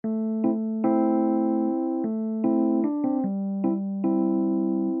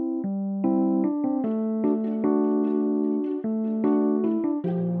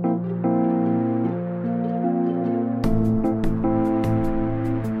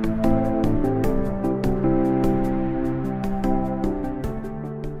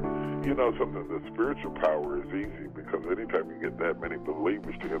know something? The spiritual power is easy because anytime you get that many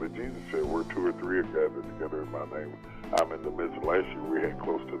believers together, Jesus said, where two or three are gathered together in my name, I'm in the midst. Last year we had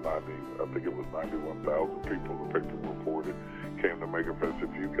close to 90, I think it was 91,000 people, the paper reported, came to MegaFest.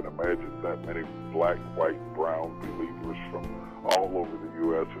 If you can imagine that many black, white, brown believers from all over the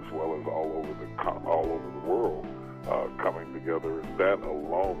U.S. as well as all over the world coming together, that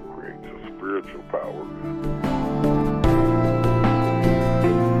alone creates a spiritual power.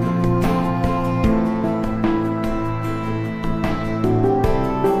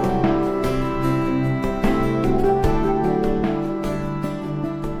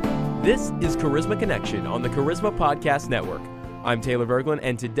 This is Charisma Connection on the Charisma Podcast Network. I'm Taylor Berglund,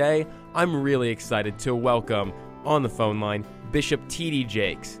 and today I'm really excited to welcome on the phone line Bishop T.D.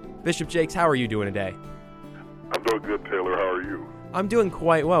 Jakes. Bishop Jakes, how are you doing today? I'm doing good, Taylor. How are you? I'm doing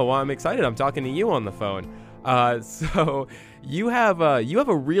quite well. Well, I'm excited. I'm talking to you on the phone. So you have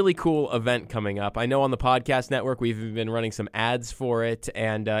a really cool event coming up. I know on the podcast network we've been running some ads for it,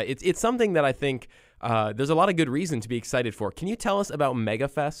 and it's something that I think there's a lot of good reason to be excited for. Can you tell us about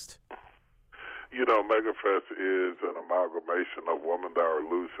MegaFest? You know, MegaFest is an amalgamation of Woman Thou Art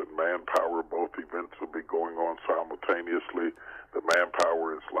Loose and Manpower. Both events will be going on simultaneously. The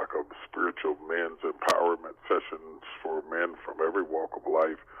Manpower is like a spiritual men's empowerment sessions for men from every walk of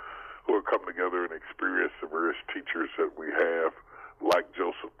life who will come together and experience the various teachers that we have, like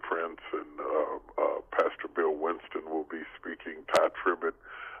Joseph Prince and Pastor Bill Winston will be speaking, Ty Tribbett,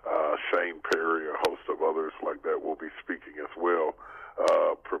 Shane Perry, a host of others like that will be speaking as well,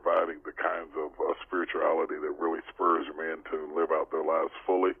 providing the kinds of spirituality that really spurs men to live out their lives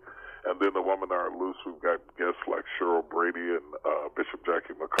fully. And then the Woman Thou Art Loose, we've got guests like Cheryl Brady and Bishop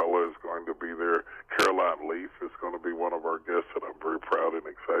Jackie McCullough is going to be there. Caroline Leaf is going to be one of our guests that I'm very proud and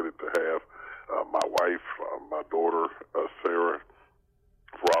excited to have. My wife, my daughter, Sarah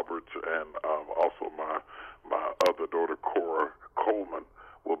Roberts, and also my other daughter, Cora Coleman,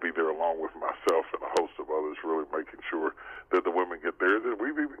 will be there along with myself and a host of others, really making sure that the women get there. Then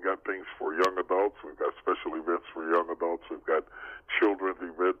we've even got things for young adults. We've got special events for young adults. We've got children's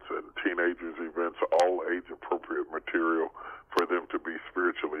events and teenagers events, all age-appropriate material for them to be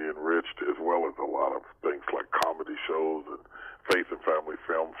spiritually enriched, as well as a lot of things like comedy shows and Faith and Family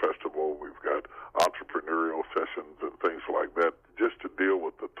Film Festival. We've got entrepreneurial sessions and things like that, just to deal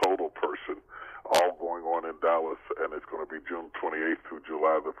with the total person, all going on in Dallas, and it's going to be June 28th through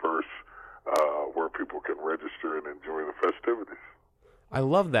July the 1st, where people can register and enjoy the festivities. I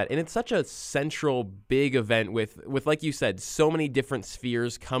love that. And it's such a central, big event with, like you said, so many different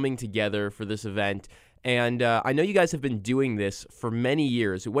spheres coming together for this event. And I know you guys have been doing this for many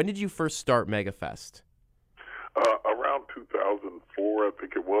years. When did you first start MegaFest? Around 2004, I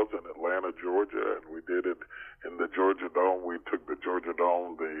think it was, in Atlanta, Georgia, and we did it in the Georgia Dome. We took the Georgia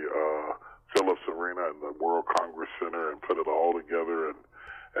Dome, the Phillips Arena, and the World Congress Center, and put it all together, and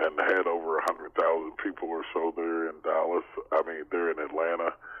had over 100,000 people or so there in there in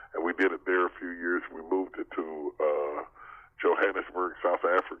Atlanta, and we did it there a few years. We moved it to Johannesburg, South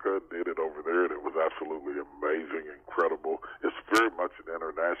Africa, did it over there, and it was absolutely amazing, incredible. It's very much an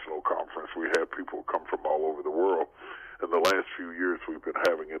international conference. We have people come from all over the world. In the last few years, we've been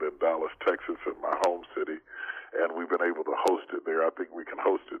having it in Dallas, Texas, in my home city, and we've been able to host it there. I think we can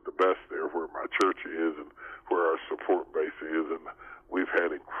host it the best there where my church is and where our support base is, and we've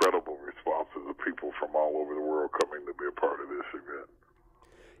had incredible responses of people from all over the world coming to be a part of this event.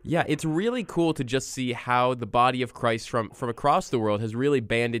 Yeah, it's really cool to just see how the body of Christ from across the world has really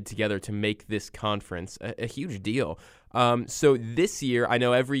banded together to make this conference a huge deal. So this year, I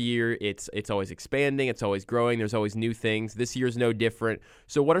know every year it's always expanding, it's always growing, there's always new things. This year's no different.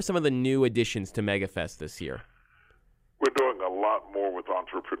 So what are some of the new additions to MegaFest this year? We're doing a lot more with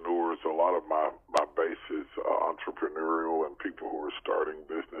entrepreneurs. A lot of my base is entrepreneurial and people who are starting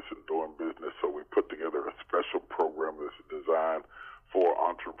business and doing business. So we put together a special program that's designed for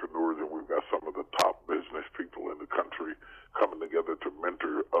entrepreneurs, and we've got some of the top business people in the country coming together to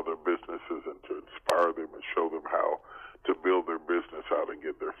mentor other businesses and to inspire them and show them how to build their business out and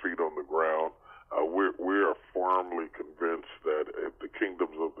get their feet on the ground. We are firmly convinced that if the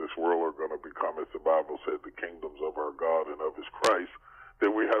kingdoms of this world are going to become, as the Bible said, the kingdoms of our God and of his Christ,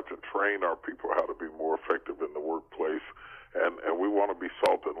 then we have to train our people how to be more effective in the workplace. And we want to be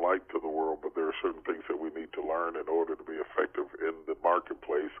salt and light to the world, but there are certain things that we need to learn in order to be effective in the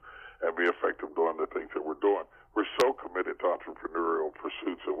marketplace and be effective doing the things that we're doing. We're so committed to entrepreneurial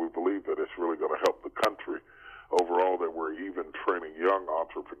pursuits, and we believe that it's really going to help the country overall, that we're even training young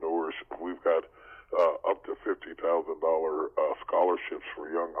entrepreneurs. We've got up to $50,000 scholarships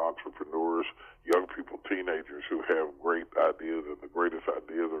for young entrepreneurs, young people, teenagers who have great ideas, and the greatest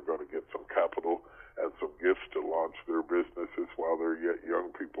ideas are going to get some capital and some gifts to launch their businesses while they're yet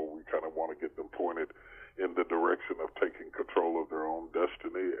young people. We kind of want to get them pointed in the direction of taking control of their own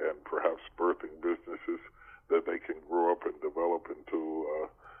destiny and perhaps birthing businesses that they can grow up and develop into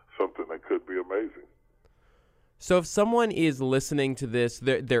something that could be amazing. So if someone is listening to this,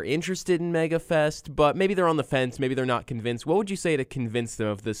 they're interested in MegaFest, but maybe they're on the fence, maybe they're not convinced, what would you say to convince them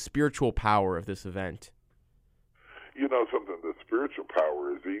of the spiritual power of this event? You know something, the spiritual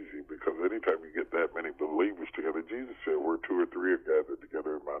power is easy because anytime you get that many believers together, Jesus said, where two or three are gathered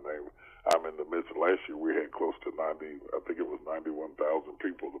together in my name, I'm in the midst. Last year we had close to 90, I think it was 91,000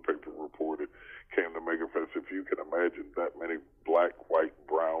 people, the paper reported, came to MegaFest. If you can imagine that many black, white,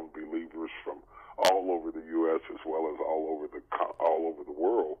 brown believers from all over the U.S. as well as all over the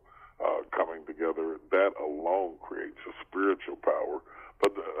world coming together, that alone creates a spiritual power.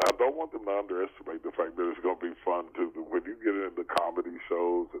 But I don't want them to underestimate the fact that it's going to be fun, too. When you get into comedy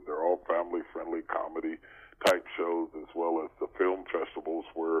shows, and they're all family-friendly comedy-type shows, as well as the film festivals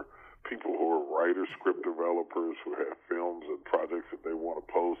where people who are writers, script developers, who have films and projects that they want to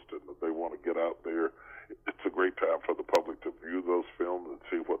post and that they want to get out there, it's a great time for the public to view those films and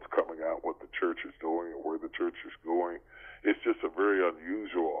see what's coming out, what the church is doing, and where the church is going. It's just a very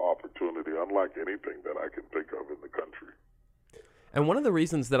unusual opportunity, unlike anything that I can think of in the country. And one of the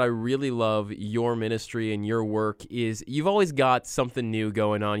reasons that I really love your ministry and your work is you've always got something new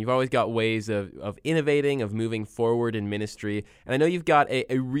going on. You've always got ways of innovating, of moving forward in ministry. And I know you've got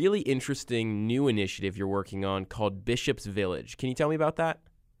a really interesting new initiative you're working on called Bishop's Village. Can you tell me about that?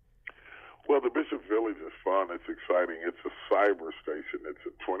 Well, the Bishop's Village is fun. It's exciting. It's a cyber station. It's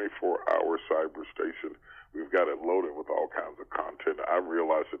a 24-hour cyber station. We've got it loaded with all kinds of content. I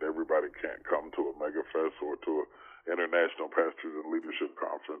realize that everybody can't come to a MegaFest or to a International Pastors and Leadership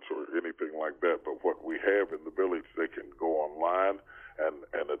Conference or anything like that, but what we have in the village, they can go online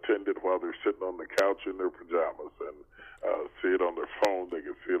and attend it while they're sitting on the couch in their pajamas and see it on their phone. They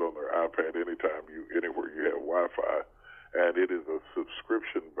can see it on their iPad anywhere you have Wi-Fi. And it is a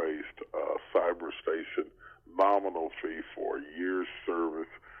subscription-based cyber station, nominal fee for a year's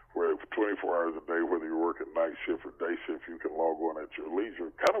service, where 24 hours a day, whether you're working night shift or day shift, you can log on at your leisure.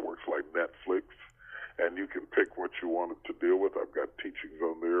 It kind of works like Netflix, and you can pick what you want to deal with. I've got teachings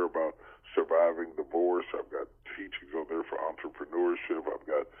on there about surviving divorce. I've got teachings on there for entrepreneurship. I've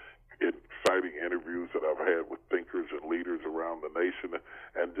got exciting interviews that I've had with thinkers and leaders around the nation,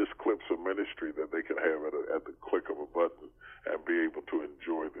 and just clips of ministry that they can have at the click of a button and be able to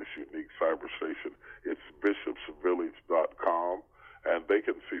enjoy this unique cyber station. It's bishopsvillage.com. And they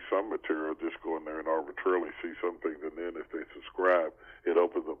can see some material, just go in there and arbitrarily see some things, and then if they subscribe, it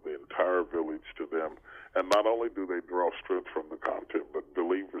opens up the entire village to them. And not only do they draw strength from the content, but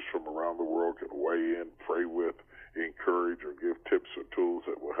believers from around the world can weigh in, pray with, encourage, or give tips or tools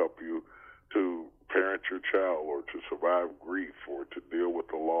that will help you to parent your child or to survive grief or to deal with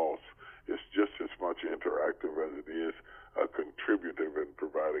the loss. It's just as much interactive as it is contributive in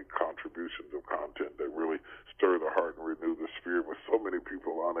providing contributions of content that really stir the heart and renew the spirit. With so many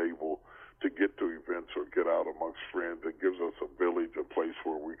people unable to get to events or get out amongst friends, it gives us a village, a place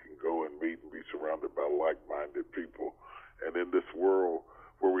where we can go and meet and be surrounded by like-minded people. And in this world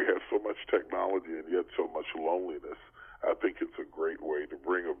where we have so much technology and yet so much loneliness, I think it's a great way to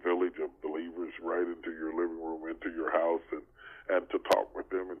bring a village of believers right into your living room, into your house, and to talk with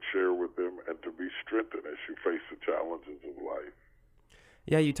them and share with them and to be strengthened as you face the challenges of life.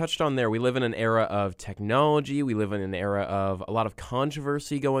 Yeah, you touched on there. We live in an era of technology. We live in an era of a lot of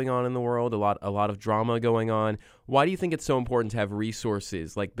controversy going on in the world, a lot of drama going on. Why do you think it's so important to have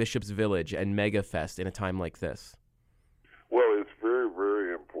resources like Bishop's Village and MegaFest in a time like this? Well, it's very,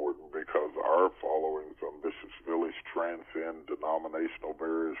 very important because our followings on Bishop's Village transcend denominational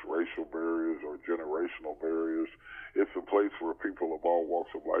barriers, racial barriers, or generational barriers. It's a place where people of all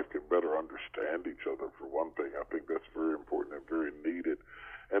walks of life can better understand each other, for one thing. I think that's very important and very needed.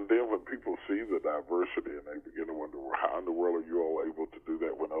 And then when people see the diversity and they begin to wonder, well, how in the world are you all able to do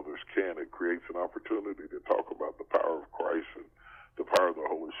that when others can? It creates an opportunity to talk about the power of Christ and the power of the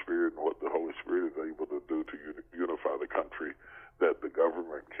Holy Spirit and what the Holy Spirit is able to do to unify the country that the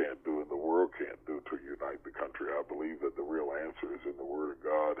government can't do and the world can't do to unite the country. I believe that the real answer is in the Word of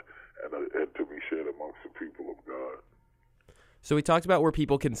God and to be shared amongst the people of God. So we talked about where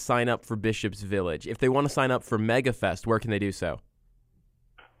people can sign up for Bishop's Village. If they want to sign up for MegaFest, where can they do so?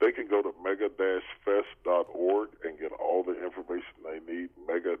 They can go to mega-fest.org and get all the information they need,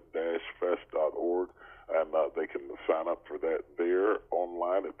 mega-fest.org, and they can sign up for that there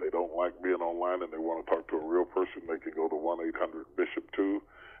online. If they don't like being online and they want to talk to a real person, they can go to 1-800-BISHOP2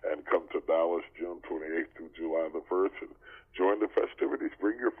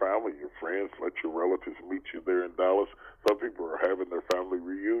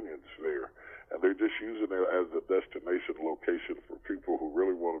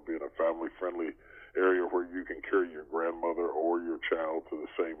 family-friendly area where you can carry your grandmother or your child to the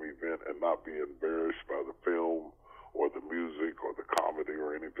same event and not be embarrassed by the film or the music or the comedy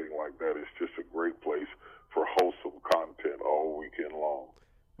or anything like that. It's just a great place for wholesome content all weekend long.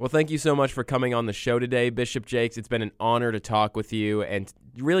 Well, thank you so much for coming on the show today, Bishop Jakes. It's been an honor to talk with you and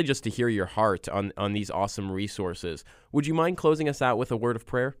really just to hear your heart on these awesome resources. Would you mind closing us out with a word of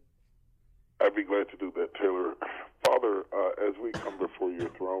prayer? I'd be glad to do that, Taylor. Father, as we come before your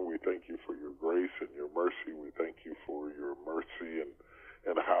throne, we thank you for your grace and your mercy. We thank you for your mercy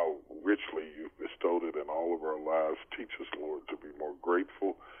and how richly you've bestowed it in all of our lives. Teach us, Lord, to be more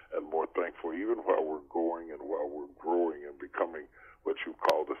grateful and more thankful, even while we're going and while we're growing and becoming what you've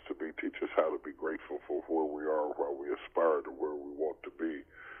called us to be. Teach us how to be grateful for where we are while we aspire to where we want to be.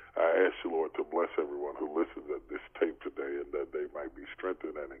 I ask you, Lord, to bless everyone who listens at this tape today and that they might be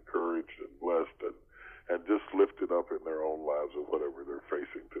strengthened and encouraged and blessed and just lifted up in their own lives of whatever they're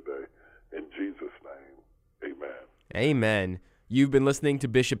facing today. In Jesus' name, amen. Amen. You've been listening to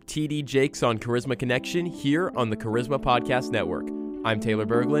Bishop T.D. Jakes on Charisma Connection here on the Charisma Podcast Network. I'm Taylor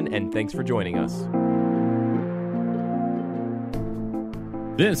Berglund, and thanks for joining us.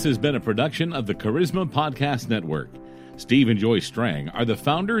 This has been a production of the Charisma Podcast Network. Steve and Joy Strang are the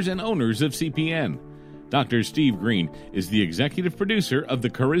founders and owners of CPN. Dr. Steve Green is the executive producer of the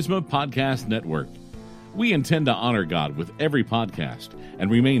Charisma Podcast Network. We intend to honor God with every podcast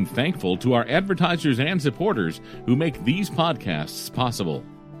and remain thankful to our advertisers and supporters who make these podcasts possible.